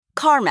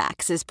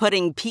CarMax is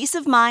putting peace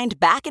of mind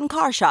back in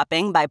car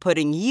shopping by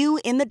putting you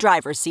in the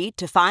driver's seat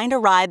to find a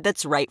ride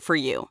that's right for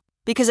you.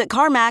 Because at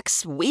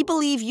CarMax, we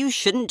believe you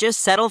shouldn't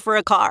just settle for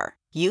a car.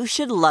 You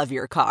should love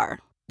your car.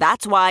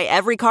 That's why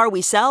every car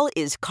we sell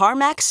is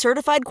CarMax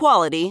certified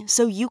quality,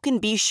 so you can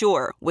be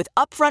sure with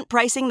upfront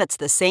pricing that's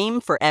the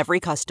same for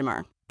every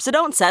customer. So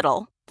don't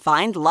settle.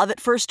 Find love at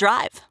first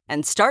drive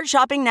and start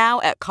shopping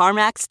now at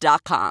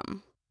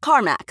CarMax.com.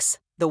 CarMax,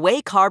 the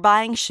way car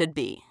buying should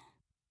be.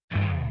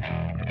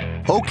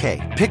 Okay,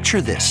 picture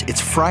this.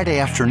 It's Friday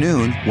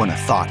afternoon when a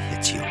thought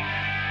hits you.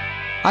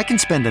 I can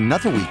spend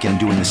another weekend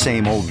doing the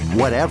same old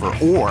whatever,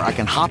 or I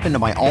can hop into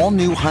my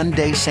all-new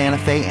Hyundai Santa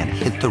Fe and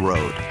hit the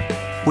road.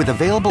 With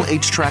available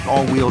H-Track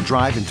all-wheel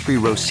drive and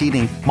 3-row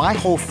seating, my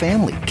whole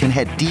family can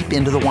head deep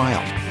into the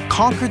wild.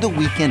 Conquer the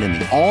weekend in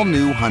the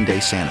all-new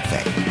Hyundai Santa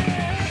Fe.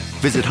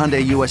 Visit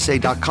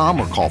HyundaiUSA.com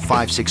or call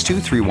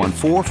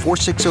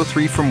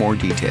 562-314-4603 for more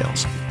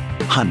details.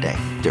 Hyundai,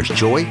 there's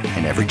joy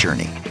in every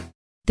journey.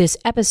 This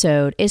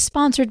episode is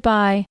sponsored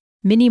by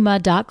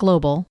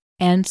Minima.Global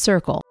and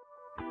Circle.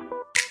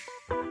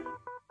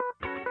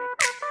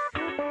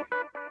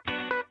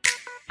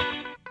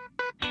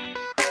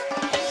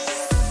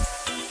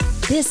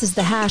 This is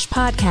the Hash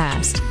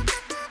Podcast.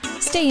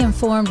 Stay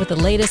informed with the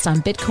latest on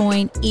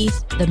Bitcoin,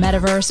 ETH, the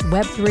metaverse,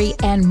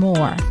 Web3, and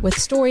more with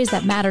stories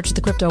that matter to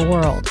the crypto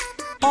world.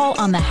 All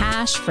on the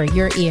Hash for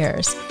your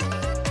ears.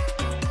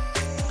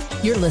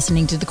 You're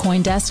listening to the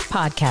CoinDesk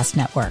Podcast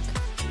Network.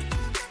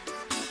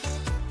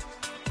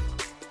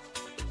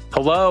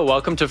 Hello,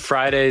 welcome to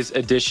Friday's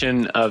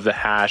edition of The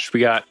Hash.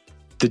 We got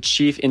the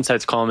Chief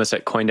Insights columnist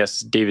at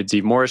CoinDesk, David Z.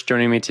 Morris,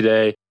 joining me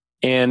today.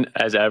 And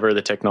as ever,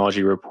 the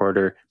technology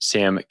reporter,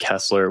 Sam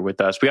Kessler,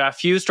 with us. We got a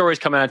few stories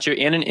coming at you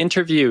and an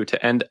interview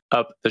to end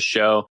up the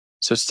show.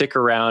 So stick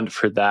around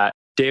for that.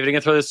 David, I'm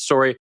going to throw this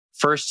story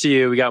first to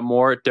you. We got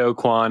more Do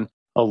Kwon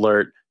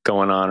alert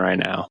going on right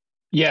now.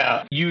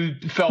 Yeah, you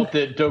felt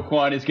that Do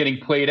Kwon is getting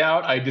played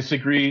out. I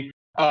disagree.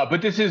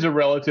 But this is a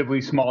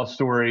relatively small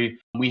story.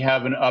 We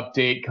have an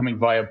update coming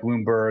via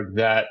Bloomberg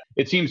that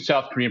it seems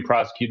South Korean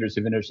prosecutors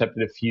have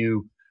intercepted a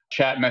few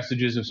chat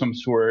messages of some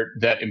sort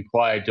that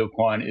imply Do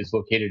Kwon is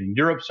located in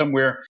Europe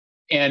somewhere.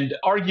 And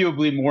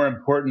arguably more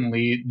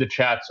importantly, the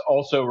chats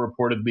also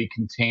reportedly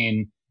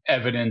contain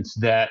evidence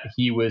that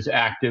he was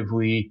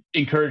actively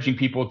encouraging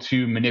people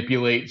to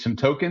manipulate some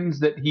tokens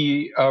that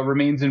he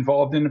remains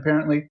involved in,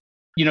 apparently.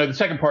 You know, the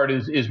second part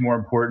is more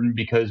important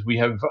because we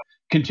have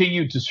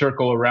continued to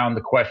circle around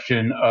the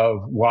question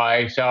of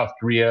why South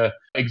Korea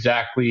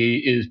exactly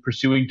is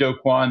pursuing Do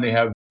Kwon. They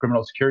have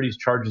criminal securities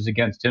charges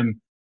against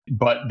him,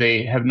 but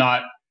they have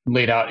not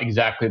laid out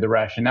exactly the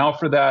rationale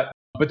for that.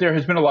 But there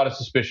has been a lot of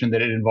suspicion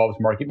that it involves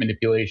market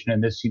manipulation,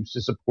 and this seems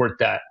to support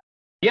that.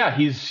 Yeah,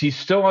 he's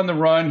still on the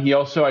run. He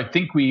also, I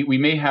think we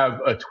may have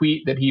a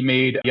tweet that he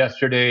made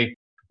yesterday,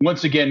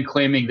 once again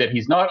claiming that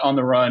he's not on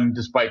the run,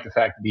 despite the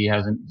fact that he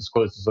hasn't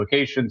disclosed his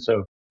location.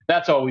 So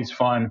that's always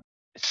fun.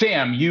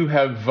 Sam, you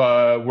have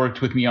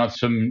worked with me on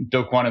some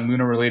Do Kwon and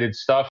Luna related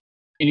stuff.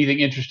 Anything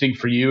interesting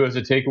for you as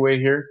a takeaway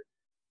here?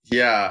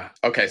 Yeah.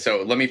 Okay.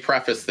 So let me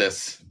preface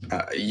this.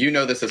 You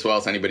know this as well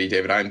as anybody,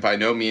 David. I'm by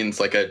no means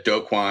like a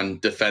Do Kwon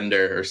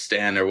defender or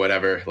stan or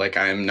whatever. Like,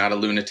 I am not a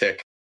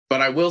lunatic. But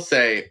I will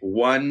say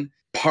one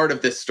part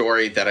of this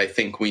story that I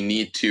think we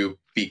need to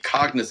be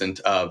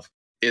cognizant of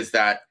is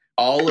that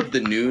all of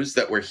the news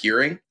that we're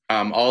hearing,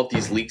 all of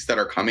these leaks that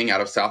are coming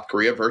out of South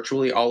Korea,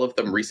 virtually all of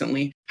them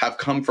recently, have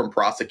come from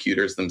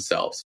prosecutors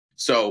themselves.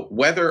 So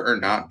whether or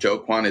not Do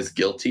Kwon is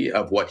guilty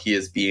of what he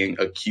is being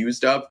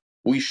accused of,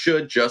 we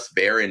should just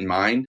bear in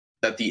mind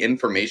that the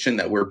information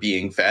that we're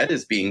being fed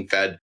is being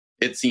fed,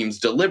 it seems,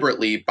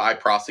 deliberately by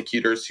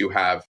prosecutors who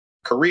have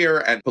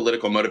career and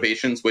political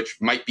motivations, which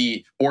might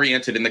be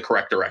oriented in the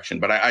correct direction.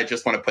 But I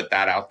just want to put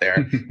that out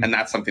there. And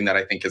that's something that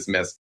I think is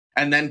missed.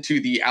 And then to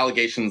the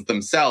allegations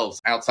themselves,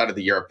 outside of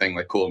the Europe thing,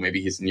 like, cool,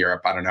 maybe he's in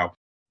Europe, I don't know.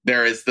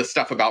 There is the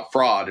stuff about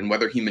fraud and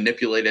whether he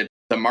manipulated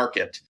the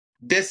market.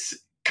 This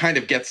kind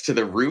of gets to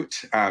the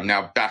root.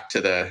 Now back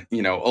to the,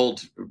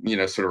 old,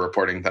 sort of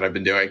reporting that I've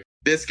been doing.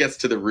 This gets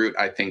to the root,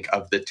 I think,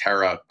 of the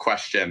Terra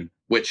question,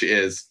 which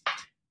is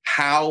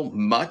how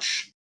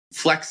much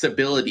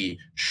flexibility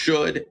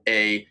should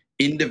a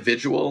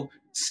individual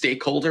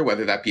stakeholder,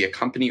 whether that be a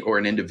company or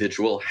an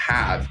individual,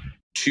 have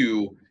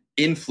to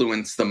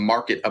influence the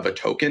market of a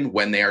token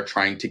when they are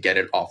trying to get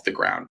it off the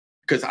ground?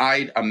 Because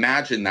I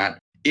imagine that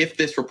if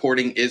this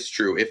reporting is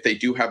true, if they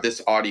do have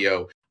this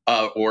audio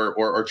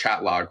or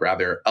chat log,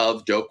 rather,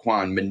 of Do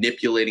Kwon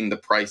manipulating the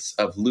price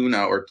of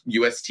Luna or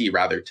UST,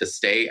 rather, to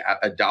stay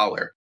at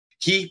 $1,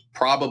 he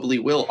probably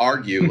will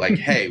argue like,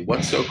 hey,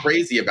 what's so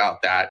crazy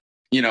about that?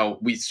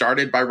 We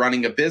started by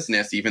running a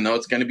business, even though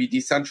it's going to be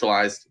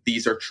decentralized.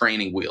 These are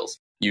training wheels.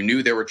 You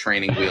knew there were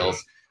training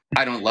wheels.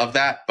 I don't love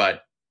that,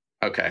 but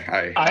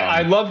okay.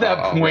 I love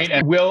that point.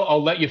 And Will,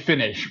 I'll let you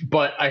finish.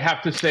 But I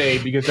have to say,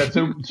 because that's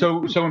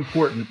so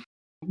important,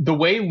 the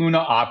way Luna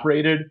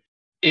operated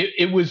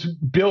it was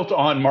built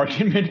on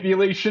market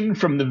manipulation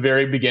from the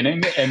very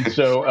beginning. And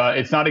so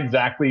it's not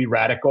exactly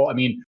radical. I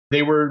mean,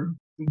 they were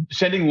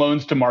sending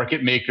loans to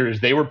market makers.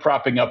 They were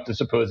propping up the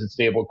supposed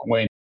stable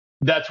coin.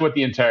 That's what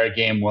the entire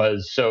game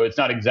was. So it's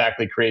not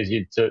exactly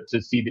crazy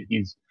to see that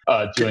he's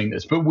doing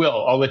this. But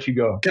Will, I'll let you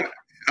go.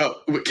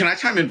 Can I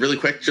chime in really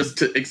quick just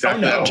to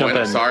exactly that point?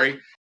 I'm sorry.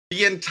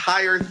 The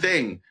entire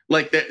thing,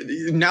 like that,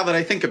 now that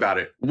I think about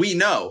it, we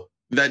know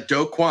that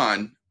Do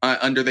Kwon,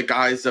 under the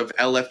guise of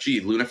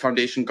LFG, Luna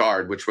Foundation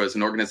Guard, which was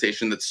an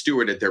organization that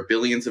stewarded their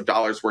billions of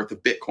dollars worth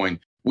of Bitcoin,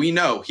 we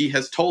know he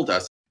has told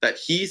us that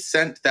he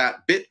sent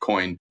that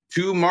Bitcoin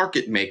to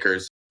market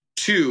makers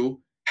to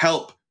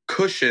help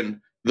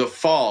cushion the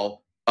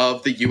fall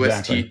of the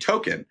UST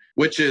token,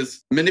 which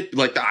is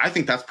I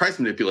think that's price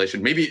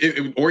manipulation. Maybe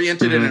it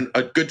oriented in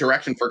a good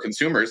direction for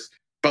consumers,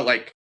 but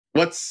like,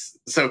 what's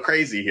so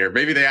crazy here?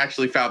 Maybe they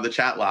actually found the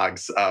chat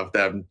logs of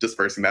them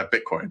dispersing that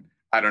Bitcoin.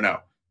 I don't know.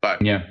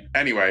 But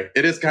anyway,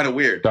 it is kind of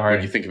weird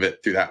when you think of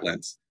it through that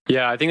lens.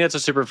 Yeah, I think that's a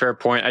super fair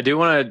point. I do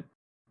want to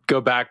go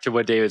back to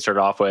what David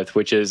started off with,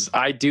 which is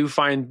I do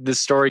find this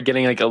story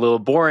getting like a little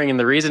boring. And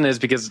the reason is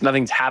because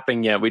nothing's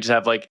happening yet. We just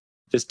have like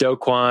this Do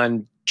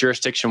Kwon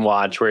jurisdiction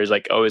watch where he's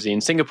like, oh, is he in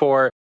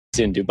Singapore? Is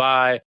he in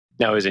Dubai?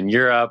 Now he's in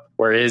Europe.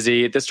 Where is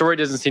he? The story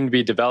doesn't seem to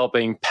be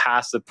developing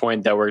past the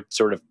point that we're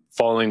sort of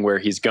following where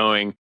he's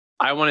going.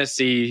 I want to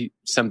see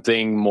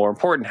something more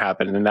important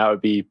happen. And that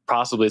would be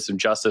possibly some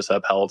justice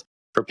upheld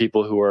for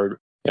people who are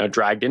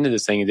dragged into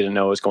this thing and didn't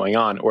know what was going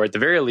on, or at the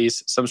very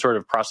least, some sort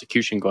of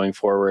prosecution going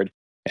forward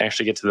and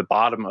actually get to the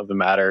bottom of the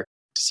matter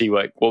to see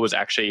what was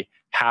actually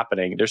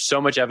happening. There's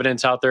so much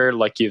evidence out there,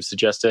 like you've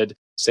suggested,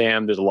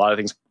 Sam. There's a lot of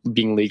things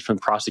being leaked from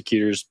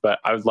prosecutors, but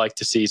I would like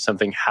to see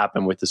something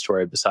happen with the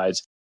story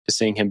besides just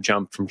seeing him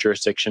jump from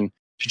jurisdiction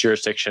to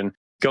jurisdiction.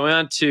 Going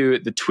on to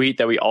the tweet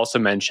that we also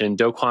mentioned,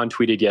 Do Kwon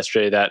tweeted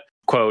yesterday that,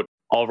 quote,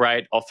 "All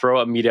right, I'll throw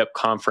a meetup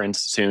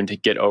conference soon to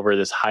get over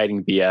this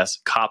hiding BS.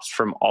 Cops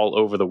from all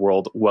over the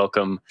world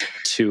welcome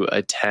to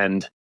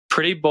attend."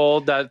 Pretty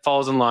bold. That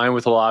falls in line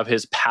with a lot of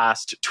his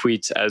past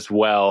tweets as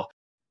well.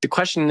 The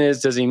question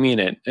is, does he mean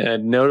it?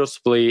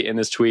 Noticeably in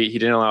this tweet, he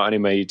didn't allow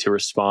anybody to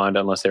respond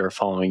unless they were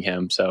following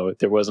him. So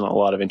there wasn't a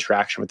lot of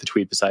interaction with the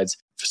tweet besides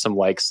some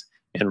likes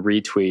and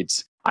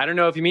retweets. I don't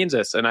know if he means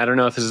this, and I don't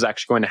know if this is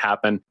actually going to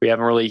happen. We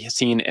haven't really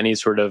seen any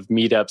sort of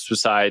meetups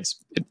besides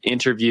an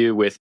interview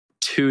with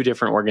two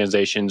different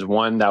organizations,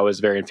 one that was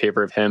very in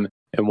favor of him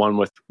and one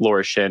with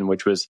Laura Shin,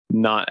 which was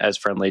not as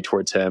friendly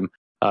towards him.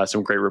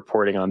 Some great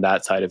reporting on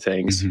that side of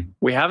things.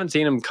 We haven't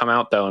seen him come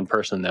out, though, in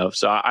person, though.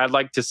 So I'd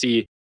like to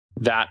see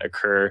that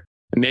occur.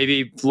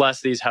 Maybe less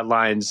of these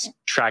headlines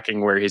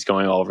tracking where he's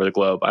going all over the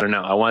globe. I don't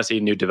know. I want to see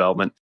new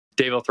development.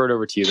 Dave, I'll throw it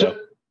over to you, though.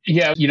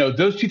 Yeah,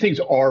 those two things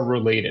are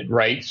related,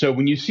 right? So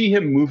when you see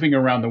him moving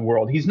around the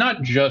world, he's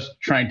not just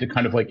trying to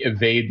kind of like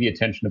evade the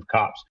attention of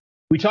cops.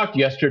 We talked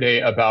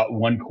yesterday about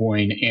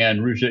OneCoin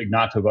and Ruja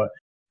Ignatova.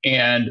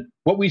 And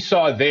what we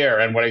saw there,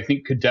 and what I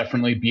think could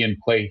definitely be in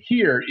play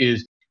here,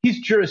 is he's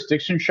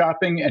jurisdiction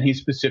shopping, and he's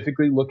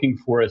specifically looking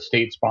for a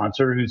state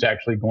sponsor who's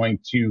actually going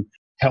to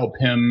help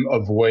him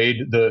avoid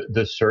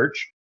the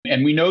search.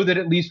 And we know that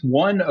at least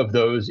one of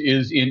those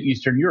is in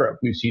Eastern Europe.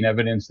 We've seen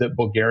evidence that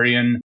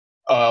Bulgarian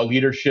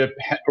leadership,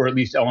 or at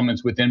least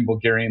elements within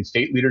Bulgarian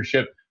state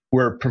leadership,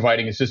 were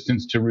providing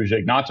assistance to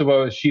Ruja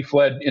Ignatova as she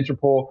fled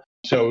Interpol.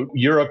 So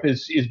Europe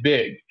is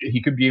big.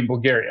 He could be in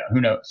Bulgaria.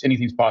 Who knows?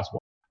 Anything's possible.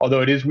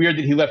 Although it is weird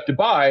that he left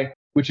Dubai,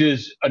 which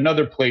is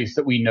another place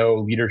that we know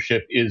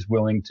leadership is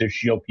willing to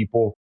shield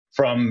people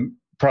from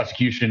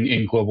prosecution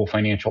in global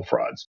financial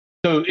frauds.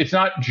 So it's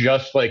not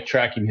just like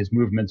tracking his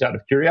movements out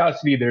of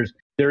curiosity.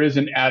 There is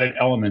an added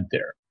element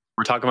there.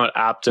 We're talking about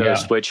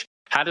Aptos, which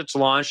had its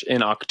launch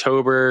in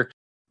October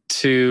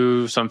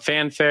to some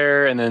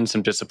fanfare and then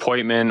some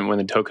disappointment when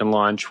the token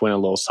launch went a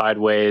little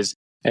sideways.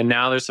 And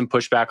now there's some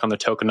pushback on the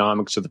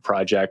tokenomics of the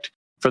project.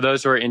 For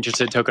those who are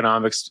interested,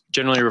 tokenomics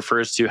generally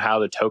refers to how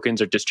the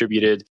tokens are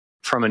distributed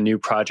from a new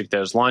project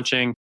that is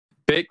launching.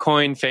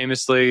 Bitcoin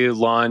famously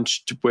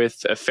launched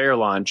with a fair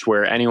launch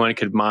where anyone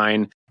could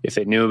mine if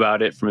they knew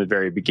about it from the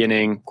very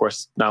beginning. Of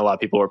course, not a lot of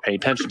people were paying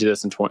attention to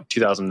this in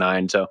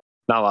 2009, so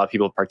not a lot of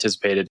people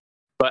participated.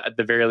 But at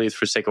the very least,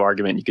 for sake of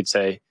argument, you could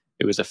say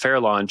it was a fair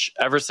launch.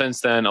 Ever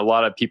since then, a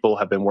lot of people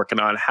have been working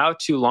on how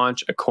to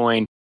launch a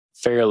coin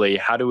fairly.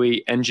 How do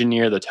we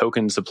engineer the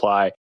token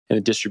supply and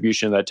the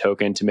distribution of that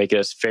token to make it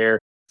as fair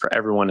for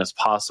everyone as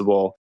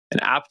possible?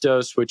 And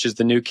Aptos, which is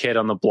the new kid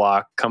on the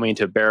block coming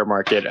into a bear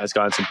market, has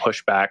gotten some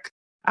pushback.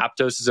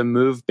 Aptos is a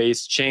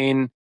move-based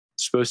chain,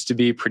 supposed to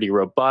be pretty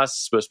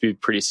robust, supposed to be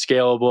pretty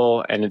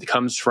scalable, and it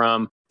comes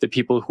from the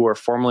people who are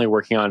formerly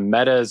working on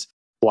Meta's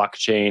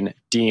blockchain,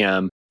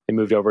 Diem. They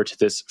moved over to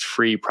this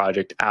free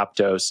project,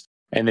 Aptos,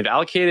 and they've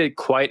allocated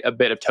quite a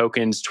bit of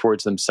tokens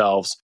towards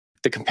themselves.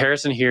 The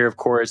comparison here, of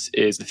course,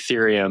 is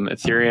Ethereum.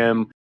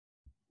 Ethereum,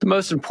 the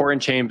most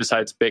important chain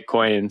besides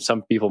Bitcoin, and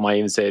some people might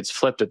even say it's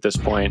flipped at this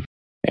point.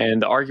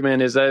 And the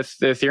argument is that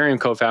the Ethereum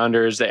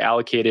co-founders, they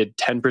allocated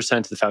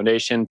 10% to the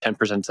foundation,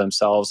 10% to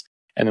themselves,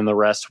 and then the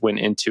rest went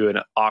into an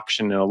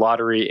auction and a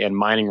lottery and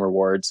mining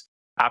rewards.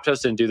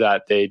 Aptos didn't do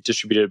that. They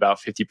distributed about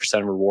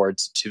 50% of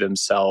rewards to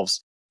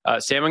themselves.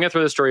 Sam, I'm going to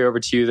throw the story over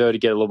to you, though, to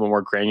get a little bit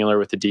more granular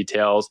with the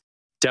details.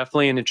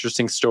 Definitely an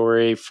interesting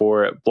story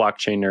for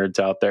blockchain nerds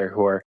out there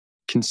who are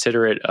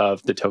considerate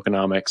of the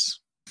tokenomics.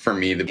 For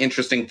me, the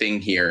interesting thing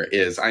here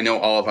is I know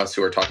all of us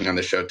who are talking on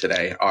the show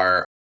today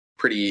are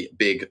pretty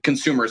big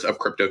consumers of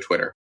crypto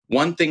Twitter.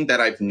 One thing that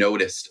I've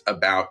noticed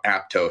about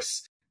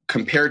Aptos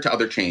compared to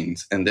other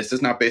chains, and this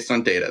is not based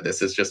on data,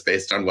 this is just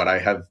based on what I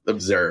have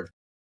observed,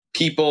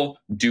 people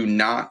do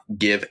not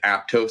give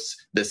Aptos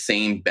the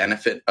same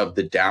benefit of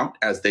the doubt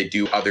as they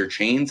do other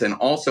chains. And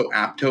also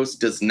Aptos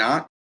does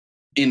not,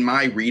 in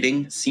my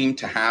reading, seem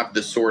to have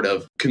the sort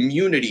of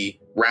community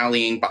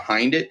rallying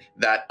behind it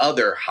that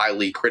other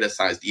highly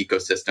criticized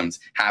ecosystems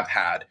have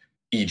had,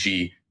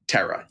 e.g.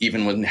 Terra.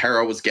 Even when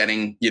Terra was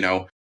getting,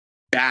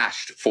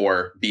 bashed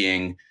for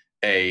being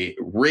a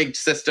rigged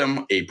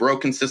system, a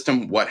broken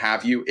system, what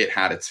have you, it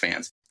had its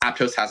fans.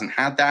 Aptos hasn't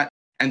had that.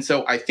 And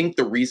so I think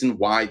the reason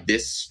why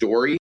this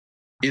story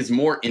is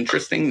more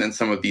interesting than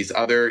some of these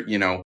other,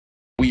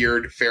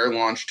 weird fair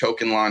launch,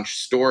 token launch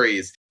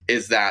stories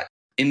is that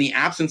in the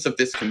absence of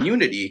this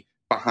community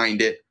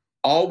behind it,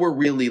 all we're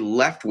really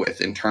left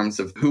with in terms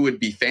of who would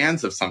be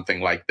fans of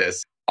something like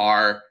this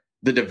are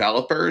the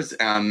developers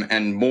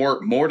and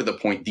more to the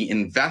point, the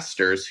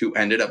investors who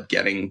ended up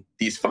getting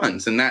these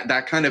funds. And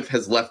that kind of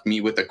has left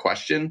me with a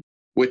question,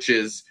 which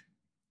is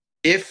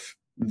if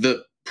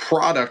the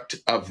product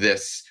of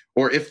this,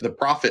 or if the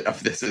profit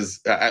of this is,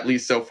 at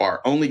least so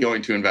far, only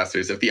going to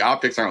investors, if the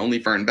optics are only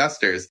for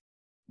investors,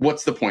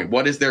 what's the point?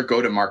 What is their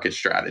go-to-market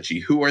strategy?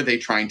 Who are they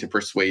trying to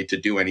persuade to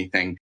do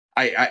anything?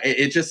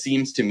 It just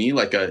seems to me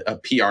like a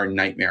PR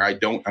nightmare. I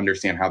don't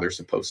understand how they're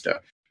supposed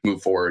to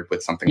move forward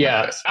with something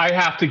like this. I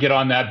have to get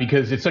on that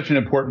because it's such an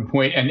important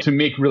point. And to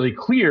make really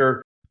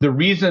clear, the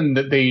reason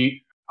that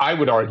I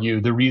would argue,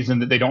 the reason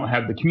that they don't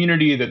have the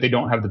community, that they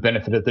don't have the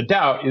benefit of the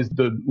doubt is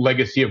the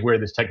legacy of where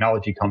this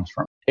technology comes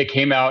from. It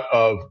came out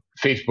of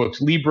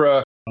Facebook's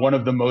Libra, one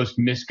of the most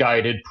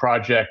misguided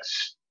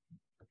projects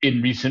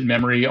in recent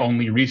memory,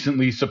 only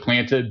recently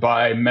supplanted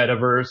by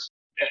Metaverse,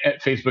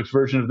 Facebook's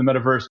version of the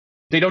Metaverse.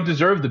 They don't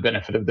deserve the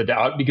benefit of the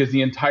doubt because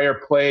the entire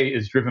play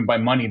is driven by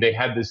money. They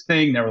had this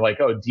thing, they were like,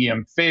 oh,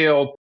 DM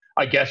failed.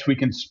 I guess we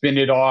can spin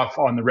it off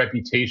on the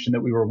reputation that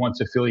we were once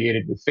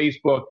affiliated with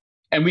Facebook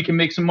and we can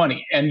make some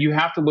money. And you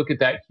have to look at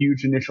that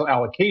huge initial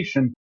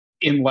allocation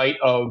in light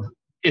of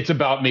it's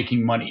about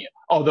making money.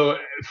 Although,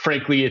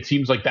 frankly, it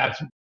seems like that's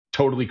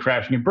totally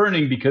crashing and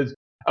burning because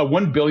a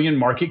 1 billion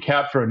market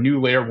cap for a new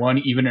layer one,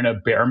 even in a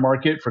bear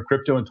market for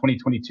crypto in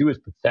 2022 is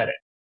pathetic.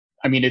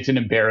 I mean, it's an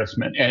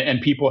embarrassment.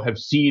 And people have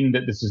seen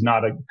that this is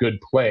not a good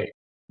play.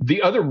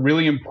 The other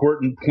really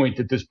important point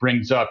that this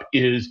brings up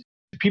is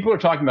people are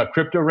talking about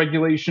crypto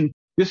regulation.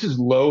 This is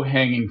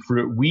low-hanging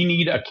fruit. We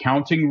need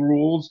accounting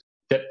rules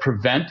that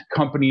prevent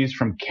companies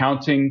from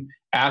counting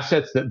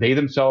assets that they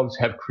themselves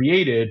have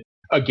created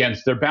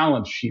against their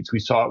balance sheets. We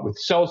saw it with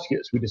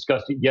Celsius. We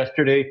discussed it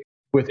yesterday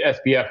with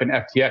SBF and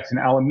FTX and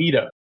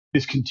Alameda.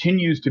 This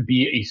continues to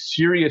be a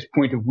serious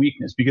point of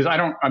weakness because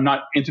I'm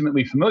not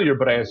intimately familiar,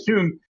 but I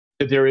assume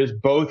that there is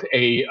both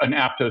an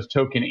Aptos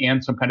token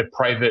and some kind of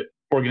private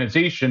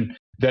organization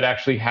that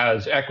actually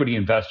has equity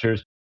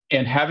investors.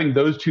 And having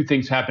those two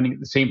things happening at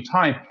the same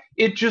time,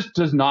 it just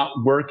does not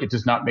work. It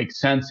does not make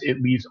sense.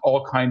 It leaves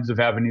all kinds of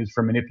avenues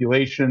for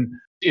manipulation.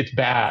 It's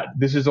bad.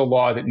 This is a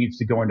law that needs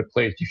to go into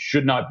place. You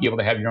should not be able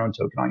to have your own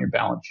token on your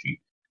balance sheet,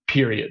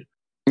 period.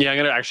 Yeah, I'm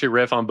going to actually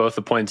riff on both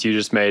the points you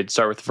just made.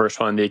 Start with the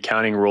first one, the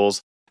accounting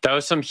rules. That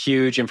was some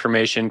huge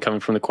information coming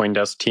from the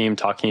CoinDesk team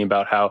talking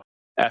about how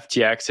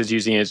FTX is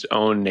using its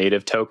own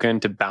native token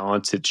to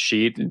balance its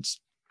sheet. It's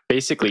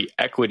basically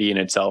equity in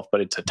itself,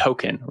 but it's a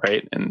token,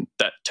 right? And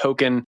that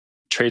token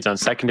trades on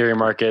secondary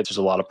markets. There's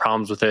a lot of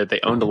problems with it. They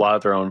owned a lot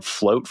of their own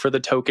float for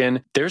the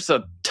token. There's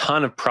a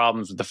ton of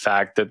problems with the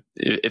fact that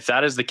if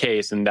that is the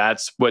case, and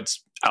that's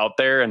what's out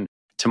there, and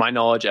to my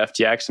knowledge,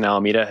 FTX and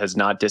Alameda has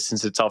not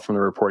distanced itself from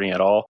the reporting at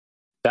all.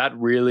 That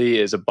really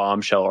is a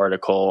bombshell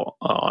article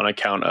on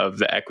account of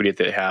the equity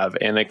that they have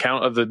and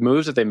account of the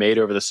moves that they made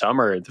over the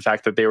summer. The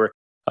fact that they were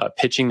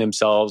pitching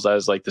themselves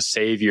as like the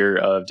savior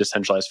of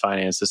decentralized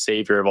finance, the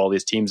savior of all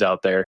these teams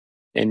out there.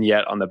 And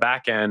yet on the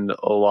back end,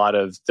 a lot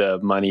of the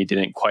money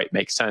didn't quite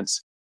make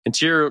sense. And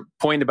to your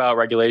point about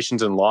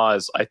regulations and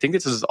laws, I think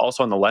this is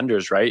also on the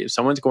lenders, right? If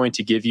someone's going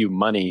to give you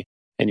money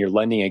and you're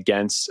lending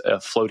against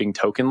a floating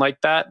token like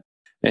that,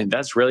 and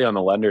that's really on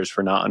the lenders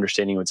for not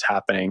understanding what's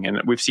happening.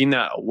 And we've seen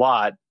that a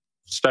lot,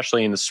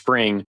 especially in the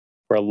spring,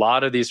 where a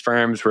lot of these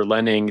firms were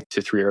lending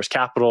to Three Arrows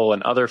Capital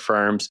and other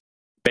firms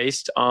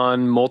based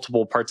on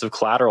multiple parts of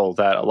collateral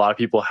that a lot of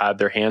people had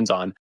their hands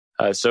on.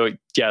 So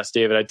yes,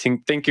 David, I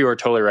think you are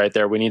totally right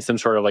there. We need some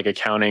sort of like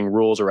accounting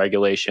rules or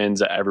regulations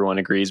that everyone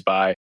agrees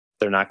by.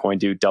 They're not going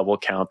to double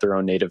count their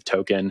own native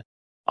token.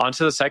 On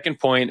to the second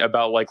point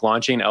about like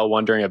launching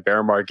L1 during a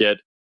bear market,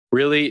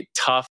 really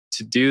tough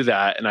to do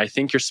that. And I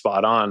think you're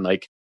spot on.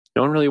 Like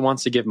no one really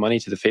wants to give money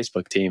to the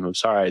Facebook team. I'm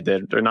sorry.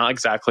 They're not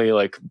exactly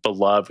like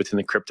beloved within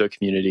the crypto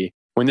community.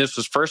 When this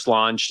was first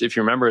launched, if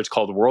you remember, it's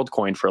called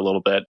WorldCoin for a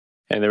little bit.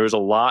 And there was a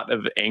lot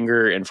of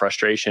anger and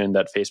frustration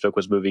that Facebook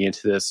was moving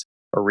into this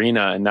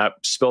arena. And that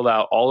spilled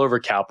out all over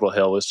Capitol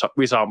Hill.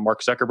 We saw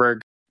Mark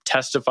Zuckerberg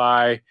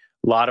testify,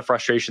 a lot of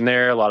frustration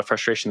there, a lot of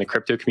frustration in the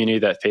crypto community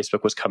that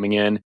Facebook was coming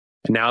in.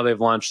 And now they've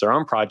launched their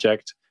own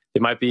project. They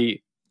might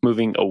be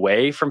moving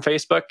away from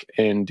Facebook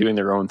and doing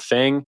their own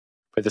thing.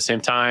 But at the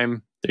same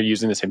time, they're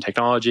using the same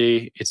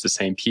technology. It's the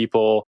same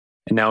people.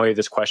 And now we have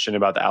this question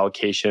about the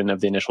allocation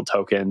of the initial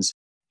tokens,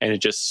 and it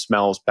just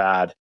smells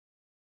bad.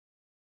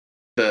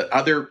 The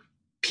other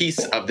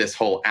piece of this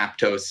whole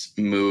Aptos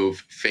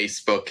move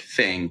Facebook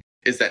thing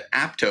is that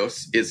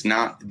Aptos is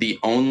not the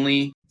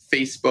only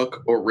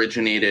Facebook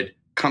originated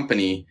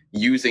company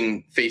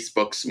using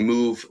Facebook's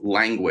move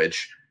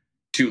language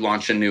to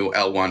launch a new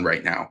L1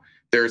 right now.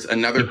 There's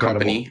another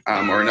company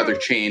or another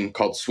chain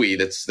called Sui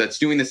that's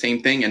doing the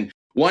same thing. And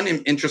one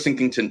interesting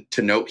thing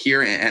to note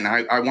here, and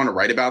I want to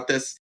write about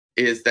this,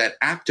 is that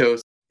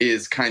Aptos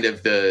is kind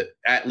of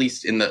at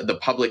least in the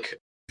public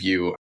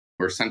view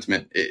or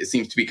sentiment, it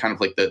seems to be kind of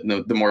like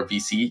the more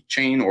VC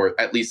chain, or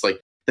at least like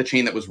the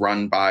chain that was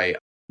run by,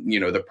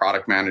 the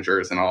product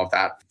managers and all of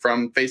that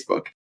from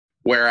Facebook.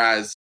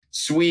 Whereas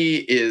Sui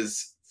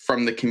is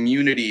from the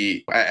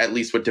community, at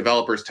least what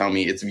developers tell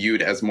me, it's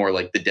viewed as more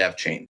like the dev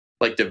chain,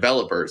 like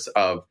developers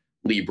of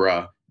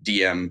Libra,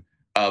 Diem,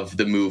 of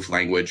the Move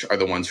language are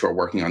the ones who are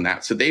working on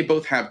that. So they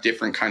both have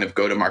different kind of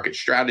go-to-market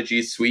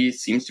strategies. Sui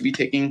seems to be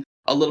taking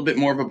a little bit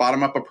more of a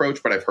bottom-up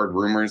approach, but I've heard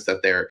rumors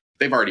that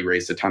they've already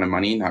raised a ton of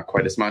money, not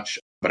quite as much,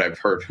 but I've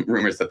heard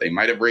rumors that they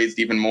might have raised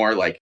even more.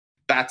 Like,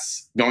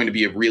 that's going to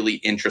be a really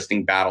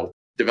interesting battle.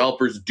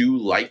 Developers do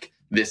like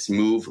this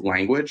Move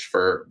language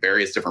for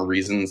various different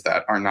reasons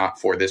that are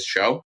not for this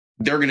show.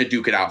 They're going to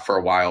duke it out for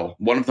a while.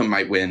 One of them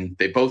might win.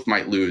 They both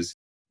might lose.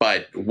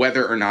 But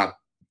whether or not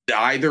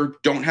either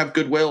don't have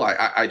goodwill,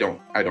 I don't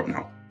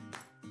know.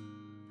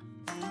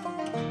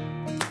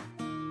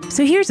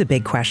 So here's a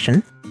big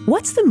question.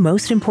 What's the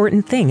most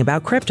important thing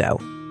about crypto?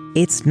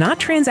 It's not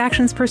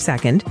transactions per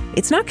second,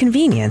 it's not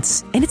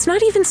convenience, and it's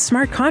not even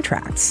smart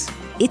contracts.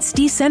 It's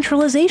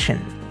decentralization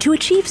to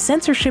achieve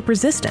censorship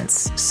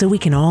resistance so we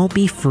can all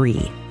be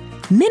free.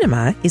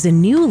 Minima is a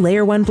new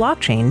Layer 1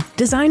 blockchain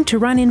designed to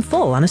run in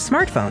full on a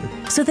smartphone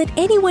so that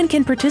anyone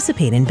can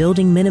participate in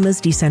building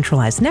Minima's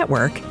decentralized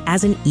network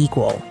as an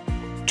equal.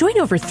 Join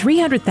over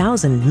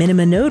 300,000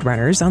 Minima node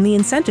runners on the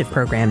incentive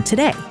program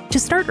today to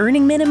start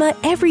earning Minima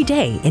every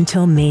day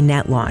until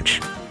mainnet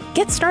launch.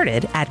 Get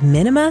started at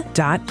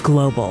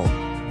minima.global.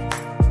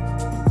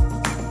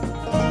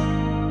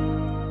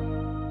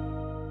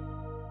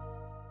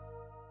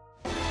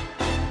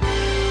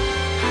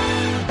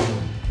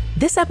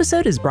 This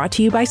episode is brought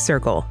to you by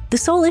Circle, the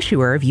sole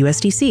issuer of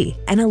USDC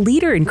and a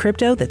leader in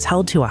crypto that's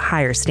held to a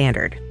higher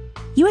standard.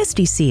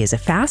 USDC is a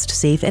fast,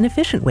 safe, and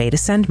efficient way to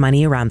send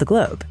money around the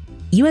globe.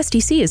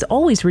 USDC is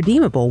always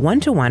redeemable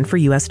one-to-one for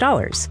US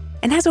dollars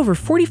and has over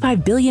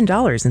 $45 billion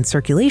in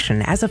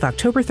circulation as of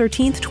October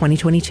 13th,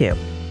 2022.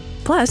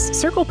 Plus,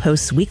 Circle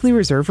posts weekly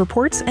reserve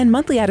reports and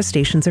monthly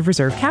attestations of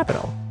reserve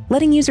capital,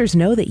 letting users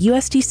know that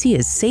USDC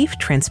is safe,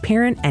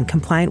 transparent, and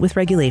compliant with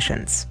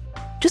regulations.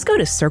 Just go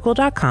to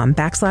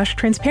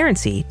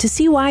circle.com/transparency to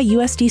see why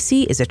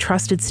USDC is a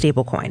trusted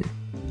stablecoin.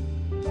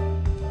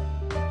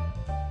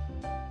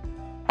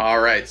 All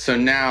right, so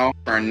now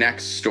our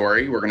next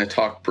story, we're going to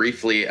talk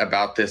briefly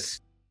about this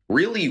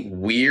really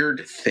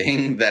weird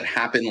thing that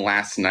happened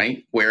last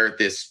night where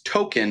this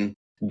token,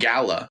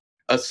 Gala,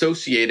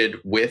 associated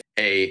with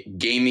a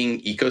gaming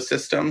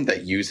ecosystem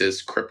that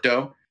uses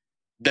crypto,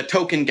 the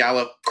token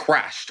Gala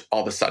crashed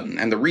all of a sudden.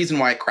 And the reason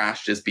why it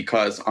crashed is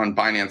because on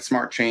Binance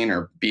Smart Chain,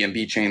 or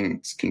BNB chain,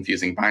 it's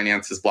confusing,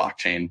 Binance's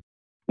blockchain,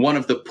 one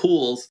of the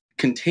pools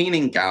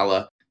containing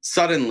Gala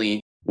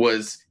suddenly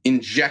was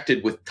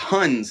injected with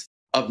tons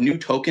of new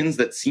tokens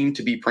that seem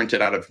to be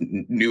printed out of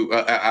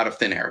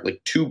thin air,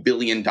 like $2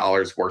 billion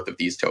worth of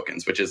these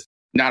tokens, which is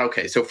not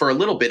okay. So for a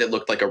little bit, it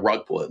looked like a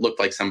rug pull. It looked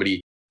like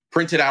somebody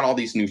printed out all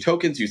these new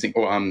tokens using,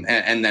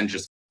 and then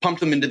just pumped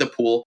them into the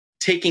pool,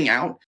 taking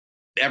out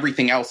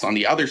everything else on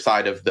the other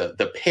side of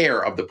the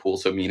pair of the pool.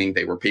 So meaning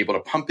they were able to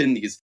pump in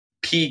these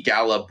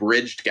P-Gala,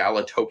 bridged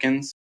Gala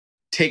tokens,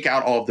 take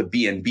out all of the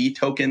BNB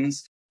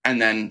tokens,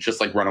 and then just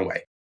like run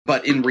away.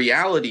 But in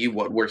reality,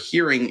 what we're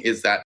hearing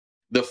is that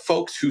the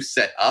folks who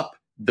set up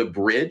the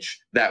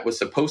bridge that was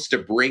supposed to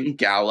bring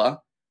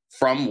Gala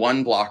from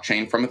one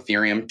blockchain, from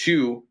Ethereum,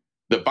 to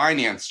the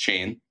Binance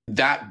chain,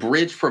 that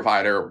bridge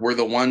provider were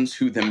the ones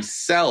who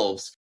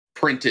themselves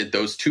printed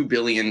those 2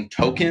 billion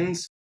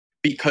tokens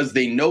because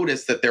they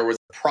noticed that there was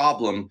a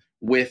problem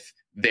with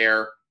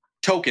their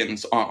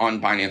tokens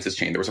on Binance's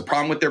chain. There was a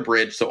problem with their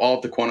bridge. So all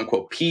of the quote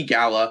unquote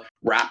P-Gala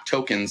wrapped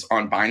tokens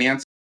on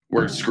Binance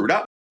were screwed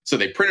up. So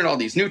they printed all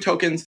these new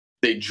tokens.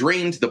 They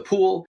drained the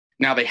pool.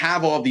 Now they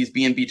have all of these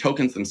BNB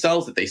tokens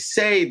themselves that they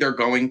say they're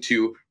going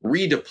to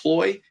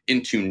redeploy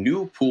into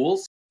new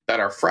pools that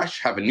are fresh,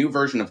 have a new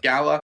version of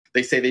Gala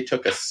They say they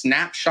took a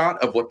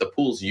snapshot of what the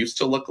pools used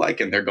to look like,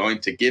 and they're going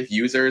to give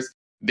users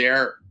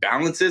their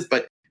balances.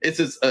 But it's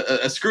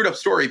a screwed up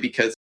story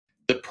because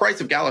the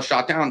price of Gala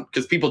shot down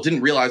because people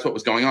didn't realize what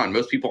was going on.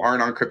 Most people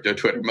aren't on crypto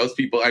Twitter. Most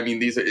people,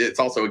 it's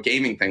also a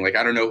gaming thing. Like,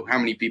 I don't know how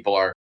many people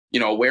are,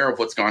 aware of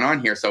what's going on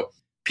here. So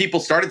people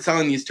started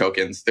selling these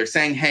tokens. They're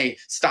saying, hey,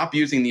 stop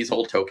using these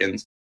old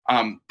tokens.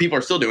 People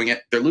are still doing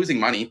it. They're losing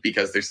money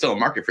because there's still a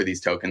market for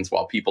these tokens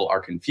while people are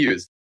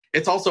confused.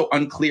 It's also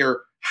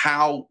unclear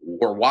how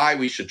or why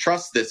we should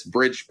trust this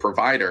bridge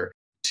provider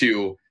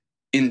to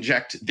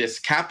inject this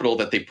capital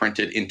that they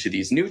printed into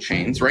these new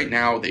chains. Right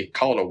now, they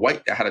call it a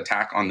white hat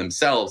attack on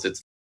themselves.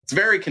 It's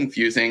very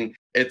confusing.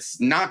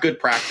 It's not good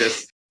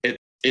practice.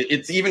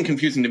 It's even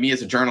confusing to me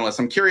as a journalist.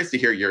 I'm curious to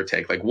hear your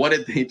take. Like, what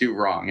did they do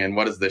wrong? And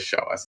what does this show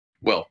us?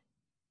 Will?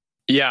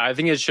 Yeah, I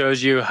think it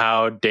shows you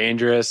how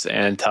dangerous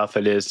and tough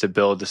it is to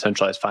build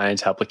decentralized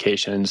finance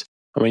applications.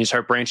 When you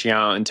start branching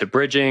out into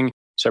bridging,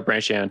 start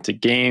branching out into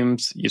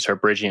games, you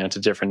start bridging out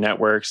to different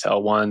networks,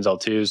 L1s,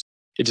 L2s,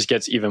 it just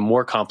gets even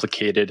more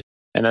complicated.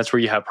 And that's where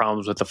you have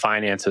problems with the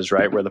finances,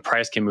 right? Where the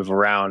price can move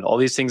around. All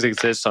these things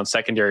exist on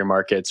secondary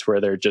markets where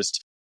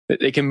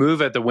they can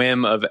move at the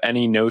whim of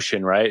any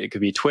notion, right? It could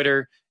be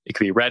Twitter, it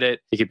could be Reddit,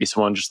 it could be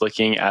someone just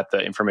looking at the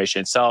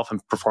information itself and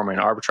performing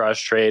an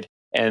arbitrage trade.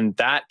 And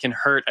that can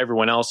hurt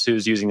everyone else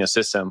who's using the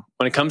system.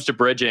 When it comes to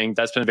bridging,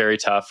 that's been very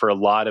tough for a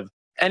lot of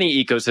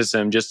any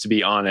ecosystem, just to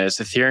be honest.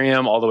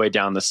 Ethereum, all the way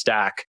down the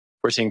stack,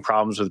 we're seeing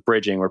problems with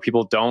bridging where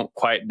people don't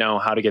quite know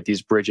how to get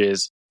these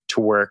bridges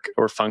to work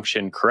or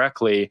function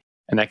correctly.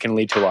 And that can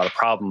lead to a lot of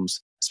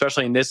problems,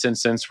 especially in this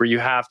instance where you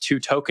have two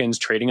tokens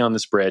trading on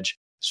this bridge,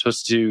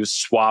 supposed to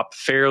swap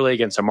fairly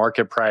against a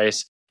market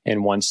price,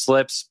 and one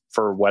slips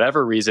for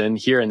whatever reason.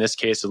 Here in this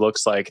case, it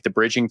looks like the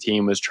bridging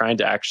team was trying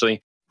to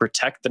actually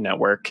protect the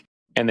network,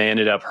 and they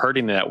ended up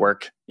hurting the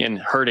network and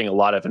hurting a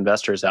lot of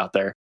investors out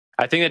there.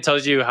 I think that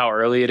tells you how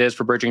early it is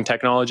for bridging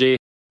technology.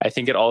 I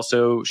think it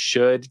also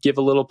should give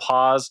a little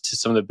pause to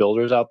some of the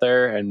builders out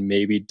there and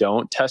maybe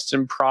don't test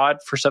and prod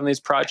for some of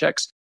these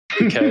projects,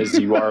 because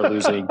you are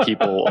losing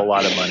people a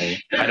lot of money.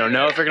 I don't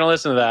know if you're going to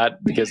listen to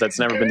that because that's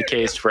never been the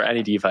case for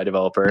any DeFi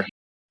developer.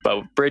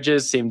 But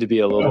bridges seem to be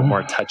a little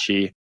more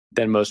touchy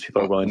than most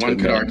people are willing to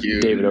admit.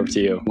 David, over to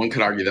you. One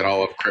could argue that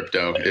all of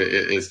crypto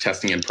is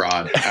testing and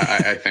prod.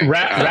 I think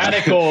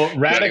radical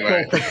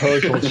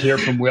proposals here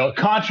from Will.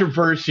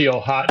 Controversial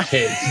hot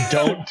takes.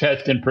 Don't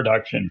test in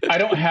production. I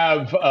don't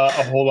have a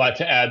whole lot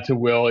to add to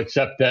Will,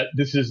 except that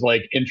this is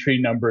like entry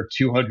number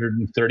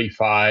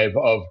 235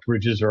 of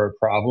bridges are a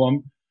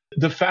problem.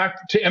 The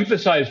fact, to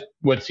emphasize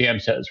what Sam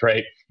says,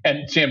 right?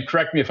 And Sam,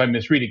 correct me if I'm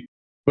misreading,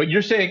 but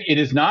you're saying it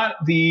is not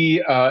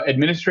the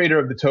administrator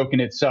of the token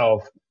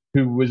itself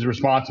who was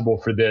responsible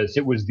for this.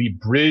 It was the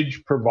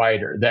bridge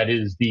provider, that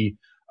is the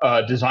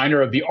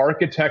designer of the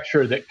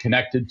architecture that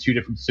connected two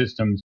different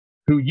systems,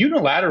 who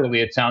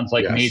unilaterally, it sounds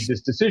like, made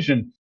this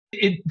decision.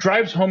 It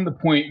drives home the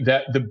point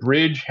that the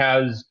bridge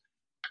has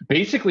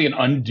basically an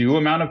undue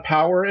amount of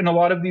power in a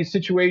lot of these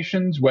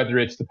situations, whether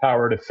it's the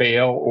power to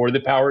fail or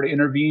the power to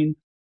intervene.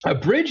 A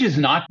bridge is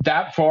not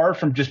that far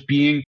from just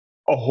being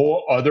a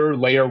whole other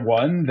layer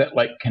one that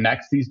like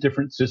connects these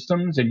different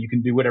systems, and you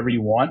can do whatever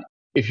you want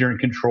if you're in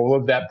control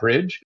of that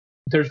bridge.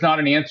 There's not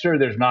an answer.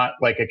 There's not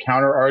like a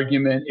counter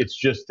argument. It's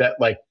just that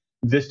like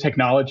this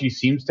technology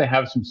seems to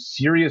have some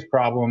serious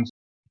problems.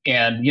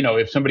 And,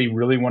 if somebody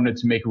really wanted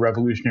to make a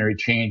revolutionary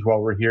change while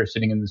we're here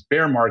sitting in this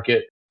bear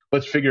market,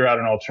 let's figure out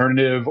an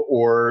alternative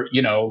or,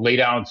 lay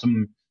down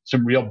some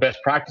real best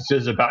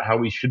practices about how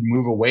we should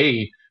move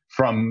away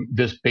from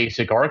this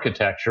basic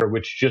architecture,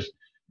 which just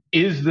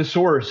is the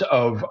source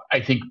of, I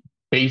think,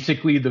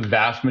 basically the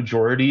vast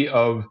majority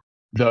of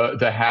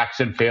the hacks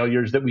and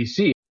failures that we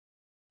see.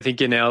 I think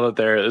you nailed it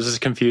there. This is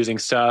confusing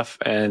stuff.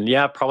 And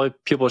yeah, probably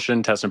people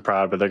shouldn't test and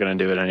prod, but they're going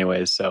to do it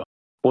anyways. So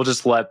we'll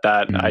just let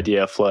that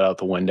idea float out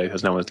the window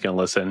because no one's going to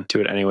listen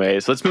to it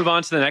anyways. Let's move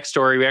on to the next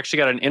story. We actually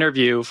got an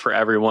interview for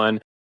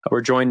everyone.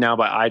 We're joined now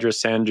by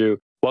Idris Sandhu.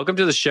 Welcome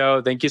to the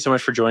show. Thank you so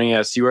much for joining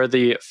us. You are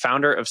the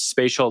founder of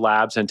Spatial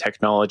Labs and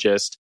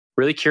technologist.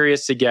 Really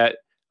curious to get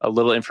a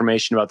little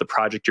information about the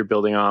project you're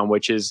building on,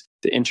 which is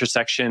the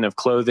intersection of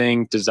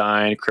clothing,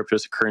 design,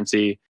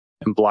 cryptocurrency,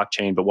 and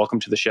blockchain. But welcome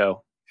to the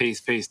show. Peace.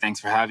 Thanks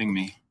for having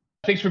me.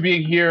 Thanks for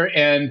being here.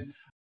 And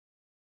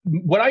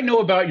what I know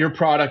about your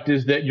product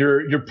is that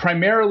you're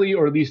primarily,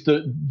 or at least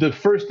the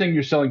first thing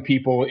you're selling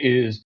people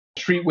is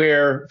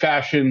streetwear,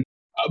 fashion,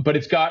 but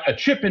it's got a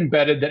chip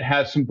embedded that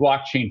has some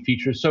blockchain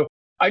features. So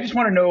I just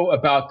want to know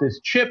about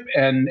this chip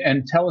and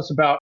tell us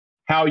about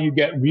how you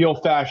get real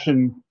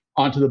fashion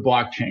onto the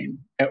blockchain,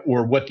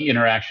 or what the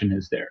interaction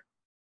is there.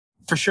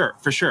 For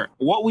sure.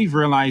 What we've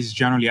realized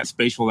generally at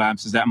Spatial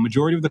Labs is that a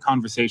majority of the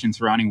conversations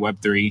surrounding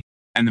Web3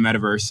 and the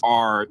metaverse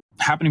are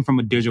happening from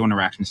a digital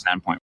interaction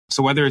standpoint.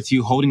 So whether it's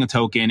you holding a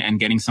token and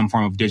getting some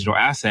form of digital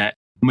asset,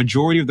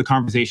 majority of the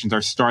conversations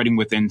are starting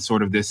within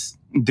sort of this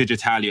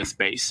digitalia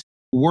space.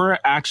 What we're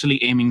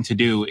actually aiming to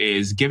do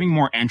is giving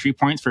more entry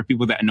points for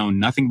people that know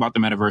nothing about the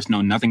metaverse,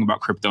 know nothing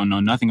about crypto, know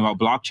nothing about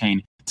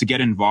blockchain to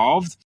get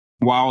involved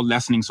while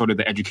lessening sort of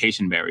the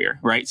education barrier,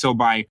 right? So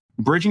by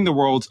bridging the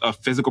worlds of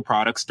physical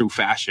products through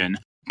fashion,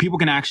 people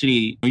can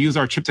actually use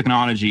our chip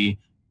technology,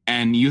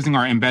 and using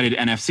our embedded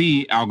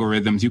NFC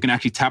algorithms, you can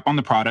actually tap on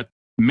the product,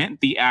 mint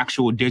the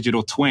actual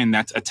digital twin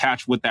that's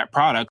attached with that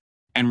product,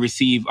 and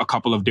receive a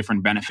couple of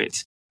different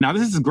benefits. Now,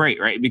 this is great,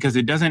 right? Because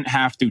it doesn't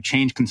have to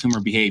change consumer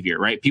behavior,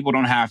 right? People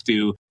don't have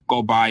to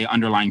go buy an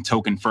underlying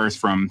token first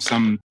from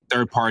some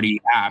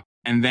third-party app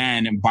and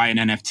then buy an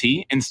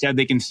NFT. Instead,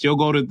 they can still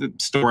go to the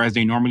store as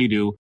they normally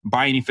do,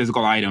 buy any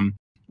physical item.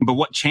 But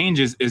what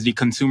changes is the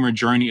consumer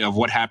journey of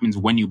what happens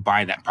when you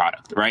buy that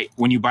product, right?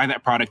 When you buy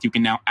that product, you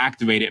can now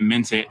activate it,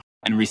 mint it,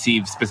 and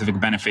receive specific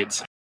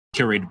benefits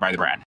curated by the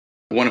brand.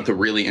 One of the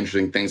really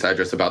interesting things,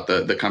 Idris, about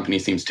the company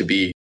seems to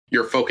be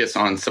your focus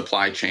on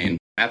supply chain,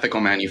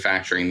 ethical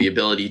manufacturing, the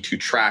ability to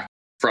track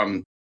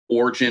from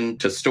origin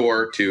to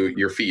store to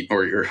your feet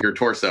or your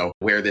torso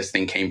where this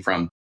thing came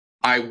from.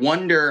 I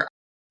wonder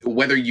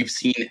whether you've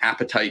seen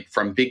appetite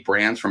from big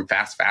brands, from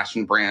fast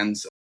fashion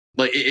brands.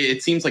 Like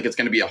it seems like it's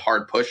going to be a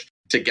hard push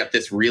to get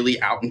this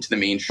really out into the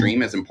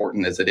mainstream, as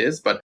important as it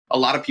is. But a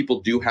lot of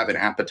people do have an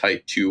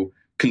appetite to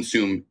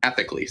consume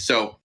ethically.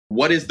 So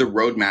what is the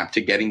roadmap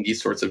to getting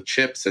these sorts of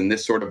chips and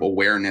this sort of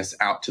awareness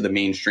out to the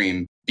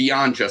mainstream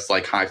beyond just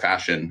like high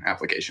fashion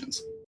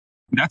applications?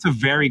 That's a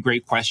very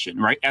great question,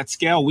 right? At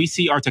scale, we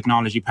see our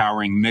technology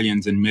powering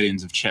millions and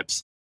millions of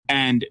chips.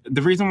 And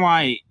the reason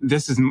why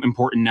this is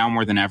important now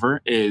more than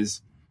ever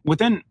is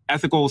within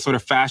ethical sort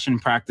of fashion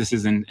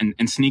practices and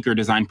sneaker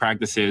design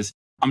practices,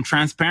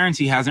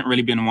 transparency hasn't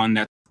really been one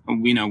that,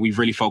 we've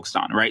really focused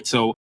on, right?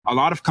 So a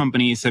lot of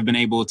companies have been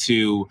able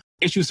to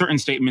issue certain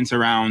statements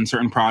around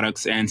certain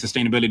products and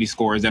sustainability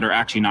scores that are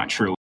actually not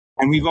true.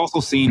 And we've also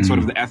seen sort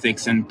of the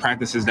ethics and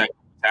practices that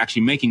are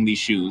actually making these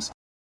shoes.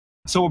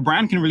 So a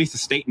brand can release a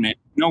statement,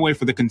 no way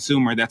for the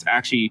consumer that's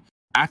actually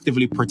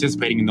actively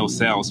participating in those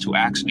sales to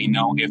actually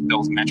know if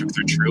those metrics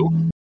are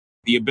true.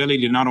 The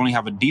ability to not only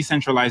have a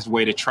decentralized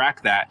way to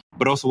track that,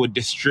 but also a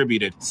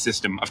distributed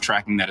system of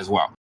tracking that as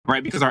well,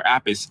 right? Because our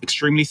app is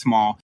extremely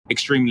small,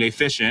 extremely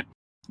efficient.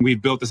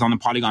 We've built this on the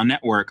Polygon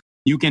network.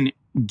 You can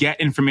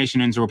get information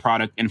into a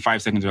product in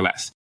 5 seconds or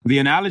less. The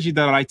analogy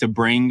that I like to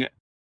bring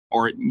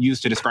or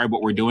use to describe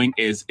what we're doing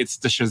is it's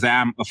the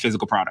Shazam of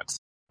physical products.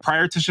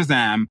 Prior to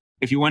Shazam,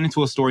 if you went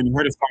into a store and you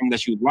heard a song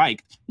that you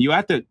liked, you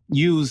had to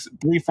use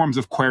 3 forms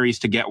of queries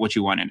to get what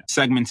you wanted: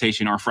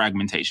 segmentation or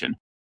fragmentation.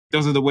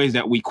 Those are the ways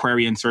that we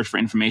query and search for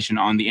information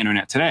on the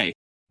internet today.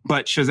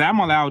 But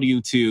Shazam allowed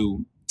you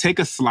to take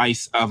a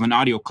slice of an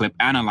audio clip,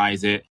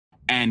 analyze it,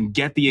 and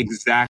get the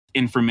exact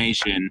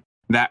information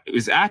that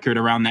is accurate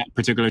around that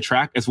particular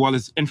track, as well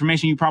as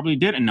information you probably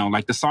didn't know,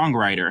 like the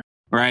songwriter,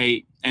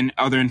 right? And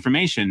other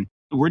information.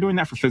 We're doing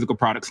that for physical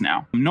products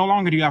now. No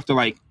longer do you have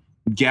to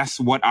guess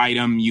what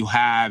item you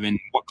have and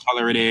what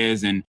color it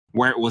is and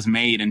where it was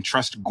made and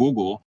trust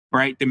Google,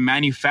 right? The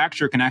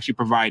manufacturer can actually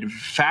provide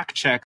fact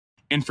check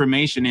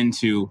information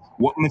into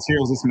what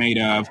materials it's made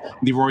of,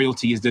 the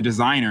royalties, the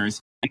designers.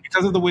 And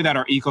because of the way that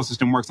our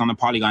ecosystem works on the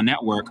Polygon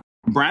network,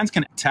 brands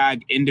can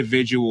tag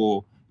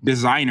individual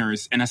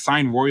designers and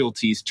assign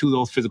royalties to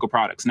those physical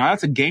products. Now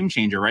that's a game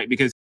changer, right?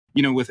 Because,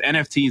 with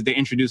NFTs, they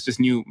introduced this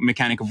new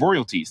mechanic of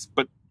royalties,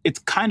 but it's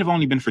kind of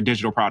only been for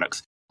digital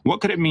products.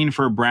 What could it mean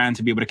for a brand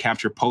to be able to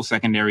capture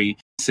post-secondary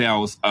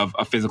sales of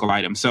a physical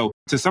item? So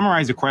to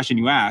summarize the question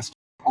you asked,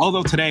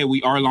 although today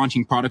we are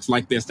launching products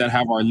like this that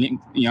have our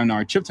link,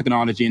 our chip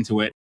technology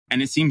into it,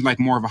 and it seems like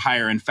more of a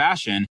higher end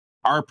fashion,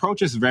 our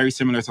approach is very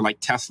similar to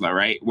Tesla,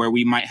 right? Where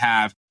we might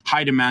have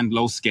high demand,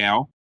 low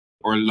scale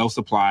or low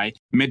supply,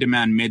 mid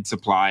demand, mid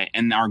supply.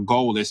 And our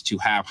goal is to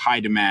have high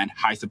demand,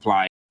 high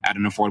supply at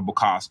an affordable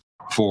cost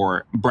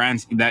for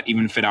brands that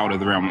even fit out of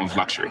the realm of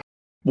luxury.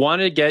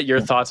 Wanted to get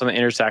your thoughts on the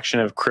intersection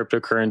of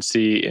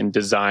cryptocurrency and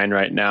design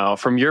right now.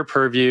 From your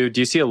purview, do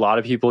you see a lot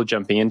of people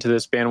jumping into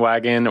this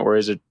bandwagon, or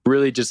is it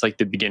really just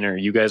the beginner?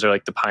 You guys are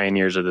the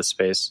pioneers of this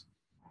space.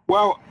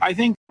 Well, I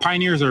think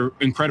pioneers are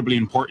incredibly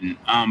important,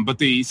 but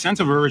the sense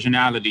of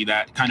originality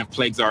that kind of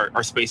plagues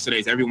our space today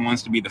is everyone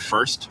wants to be the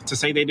first to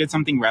say they did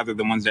something rather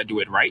than ones that do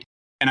it right.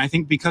 And I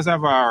think because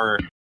of our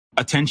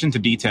attention to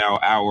detail,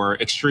 our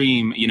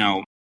extreme,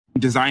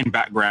 design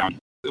background,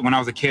 when I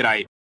was a kid,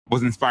 I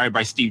was inspired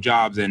by Steve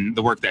Jobs and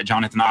the work that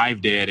Jonathan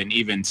Ive did, and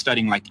even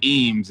studying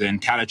Eames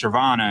and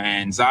Calatrava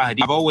and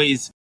Zahedi. I've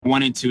always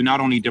wanted to not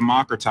only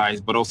democratize,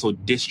 but also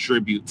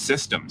distribute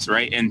systems,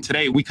 right? And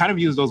today we kind of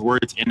use those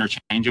words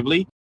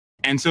interchangeably.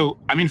 And so,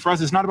 for us,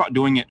 it's not about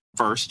doing it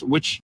first,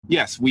 which,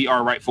 yes, we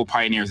are rightful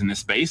pioneers in this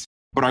space,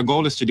 but our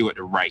goal is to do it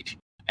right.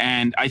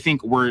 And I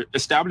think we're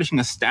establishing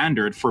a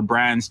standard for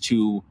brands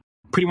to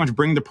pretty much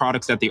bring the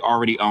products that they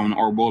already own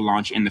or will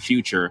launch in the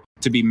future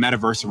to be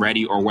metaverse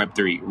ready or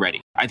Web3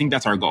 ready. I think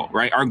that's our goal,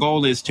 right? Our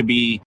goal is to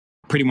be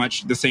pretty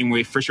much the same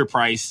way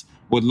Fisher-Price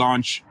would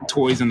launch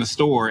toys in the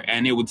store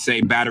and it would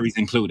say batteries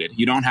included.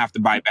 You don't have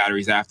to buy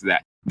batteries after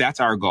that. That's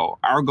our goal.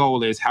 Our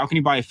goal is how can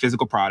you buy a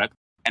physical product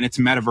and it's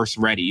metaverse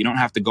ready? You don't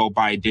have to go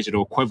buy a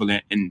digital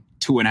equivalent in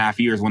 2.5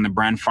 years when the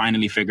brand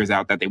finally figures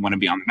out that they want to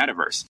be on the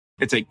metaverse.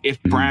 It's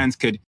if brands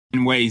could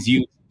in ways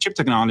use chip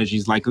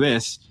technologies like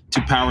this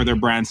to power their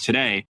brands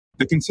today.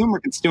 The consumer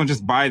can still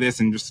just buy this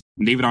and just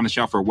leave it on the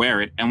shelf or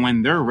wear it. And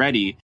when they're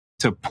ready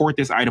to port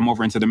this item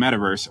over into the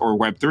metaverse or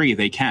Web3,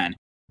 they can.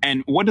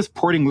 And what does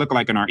porting look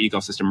like in our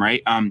ecosystem,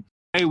 right?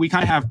 We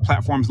kind of have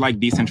platforms like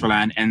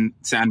Decentraland and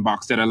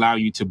Sandbox that allow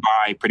you to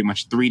buy pretty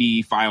much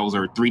 3D files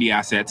or 3D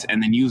assets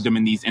and then use them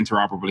in these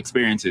interoperable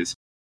experiences.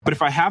 But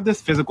if I have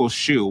this physical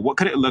shoe, what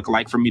could it look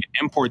like for me to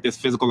import this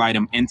physical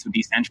item into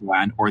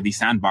Decentraland or the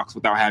Sandbox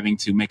without having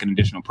to make an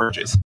additional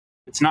purchase?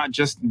 It's not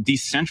just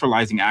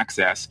decentralizing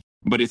access,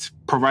 but it's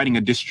providing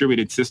a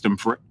distributed system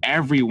for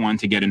everyone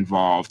to get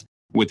involved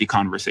with the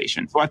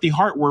conversation. So at the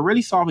heart, we're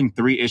really solving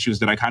 3 issues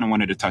that I kind of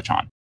wanted to touch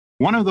on.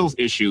 One of those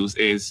issues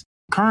is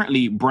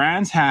currently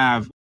brands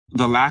have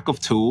the lack of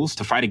tools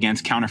to fight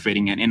against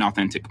counterfeiting and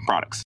inauthentic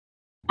products.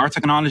 Our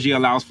technology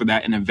allows for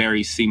that in a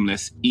very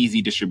seamless,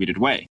 easy distributed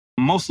way.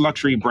 Most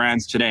luxury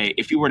brands today,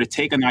 if you were to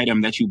take an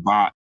item that you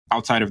bought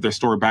outside of their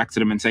store back to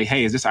them and say,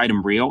 hey, is this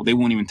item real? They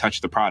won't even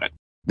touch the product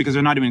because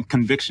they're not even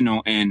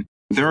convictional in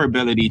their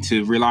ability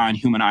to rely on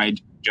human eye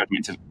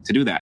judgment to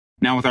do that.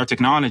 Now, with our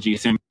technology,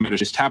 simply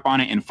just tap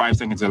on it in 5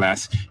 seconds or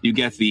less, you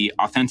get the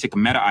authentic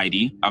meta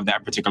ID of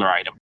that particular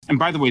item. And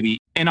by the way, the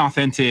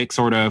inauthentic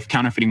sort of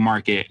counterfeiting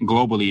market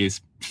globally is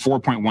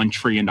 $4.1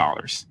 trillion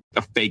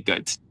of fake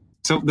goods.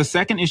 So the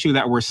second issue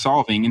that we're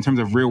solving in terms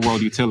of real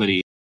world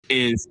utility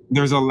is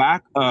there's a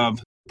lack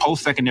of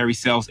post-secondary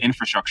sales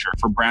infrastructure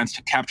for brands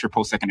to capture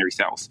post-secondary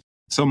sales.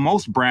 So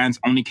most brands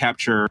only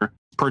capture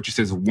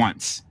purchases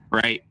once,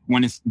 right?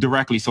 When it's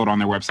directly sold on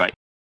their website.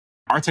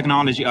 Our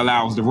technology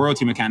allows the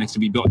royalty mechanics to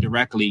be built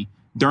directly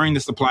during the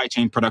supply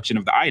chain production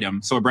of the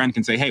item. So a brand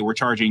can say, hey, we're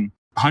charging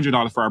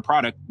 $100 for our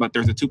product, but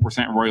there's a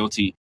 2%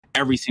 royalty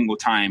every single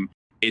time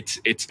it's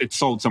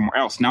sold somewhere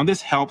else. Now,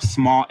 this helps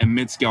small and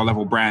mid-scale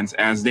level brands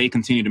as they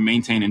continue to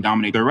maintain and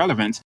dominate their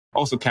relevance,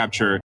 also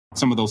capture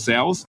some of those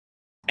sales.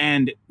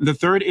 And the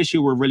third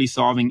issue we're really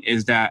solving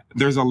is that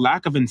there's a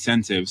lack of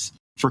incentives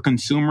for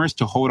consumers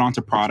to hold on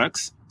to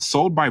products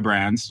sold by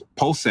brands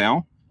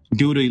post-sale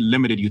due to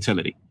limited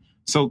utility.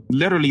 So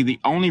literally the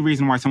only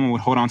reason why someone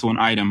would hold on to an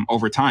item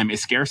over time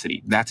is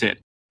scarcity. That's it.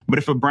 But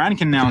if a brand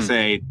can now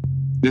say,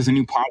 there's a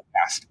new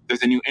podcast,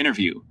 there's a new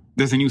interview,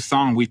 there's a new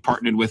song we've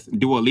partnered with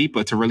Dua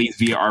Lipa to release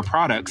via our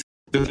products,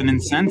 there's an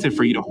incentive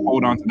for you to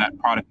hold on to that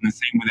product in the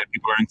same way that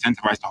people are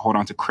incentivized to hold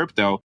on to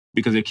crypto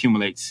because it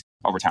accumulates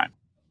over time.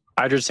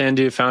 Idris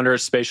Sandhu, founder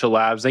of Spatial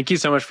Labs. Thank you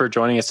so much for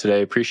joining us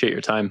today. Appreciate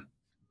your time.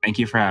 Thank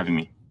you for having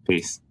me.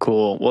 Peace.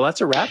 Cool. Well,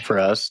 that's a wrap for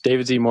us.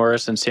 David Z.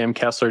 Morris and Sam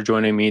Kessler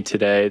joining me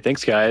today.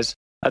 Thanks, guys.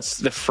 That's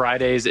the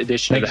Friday's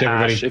edition of The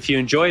Hash. If you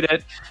enjoyed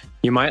it,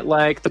 you might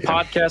like the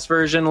podcast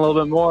version a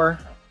little bit more.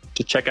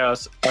 To check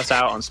us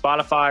out on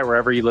Spotify,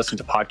 wherever you listen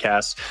to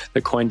podcasts,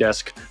 the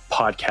CoinDesk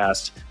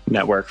Podcast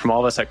Network. From all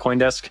of us at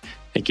CoinDesk,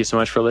 thank you so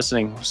much for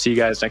listening. We'll see you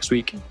guys next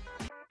week.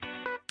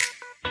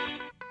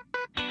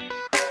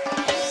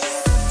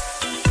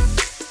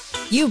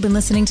 You've been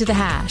listening to The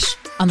Hash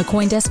on the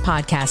CoinDesk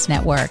Podcast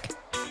Network.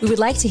 We would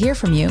like to hear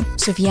from you,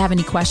 so if you have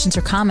any questions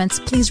or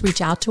comments, please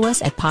reach out to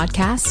us at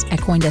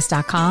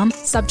podcasts@coindesk.com,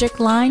 subject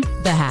line,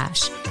 The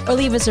Hash, or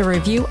leave us a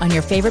review on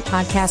your favorite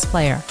podcast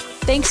player.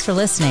 Thanks for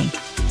listening.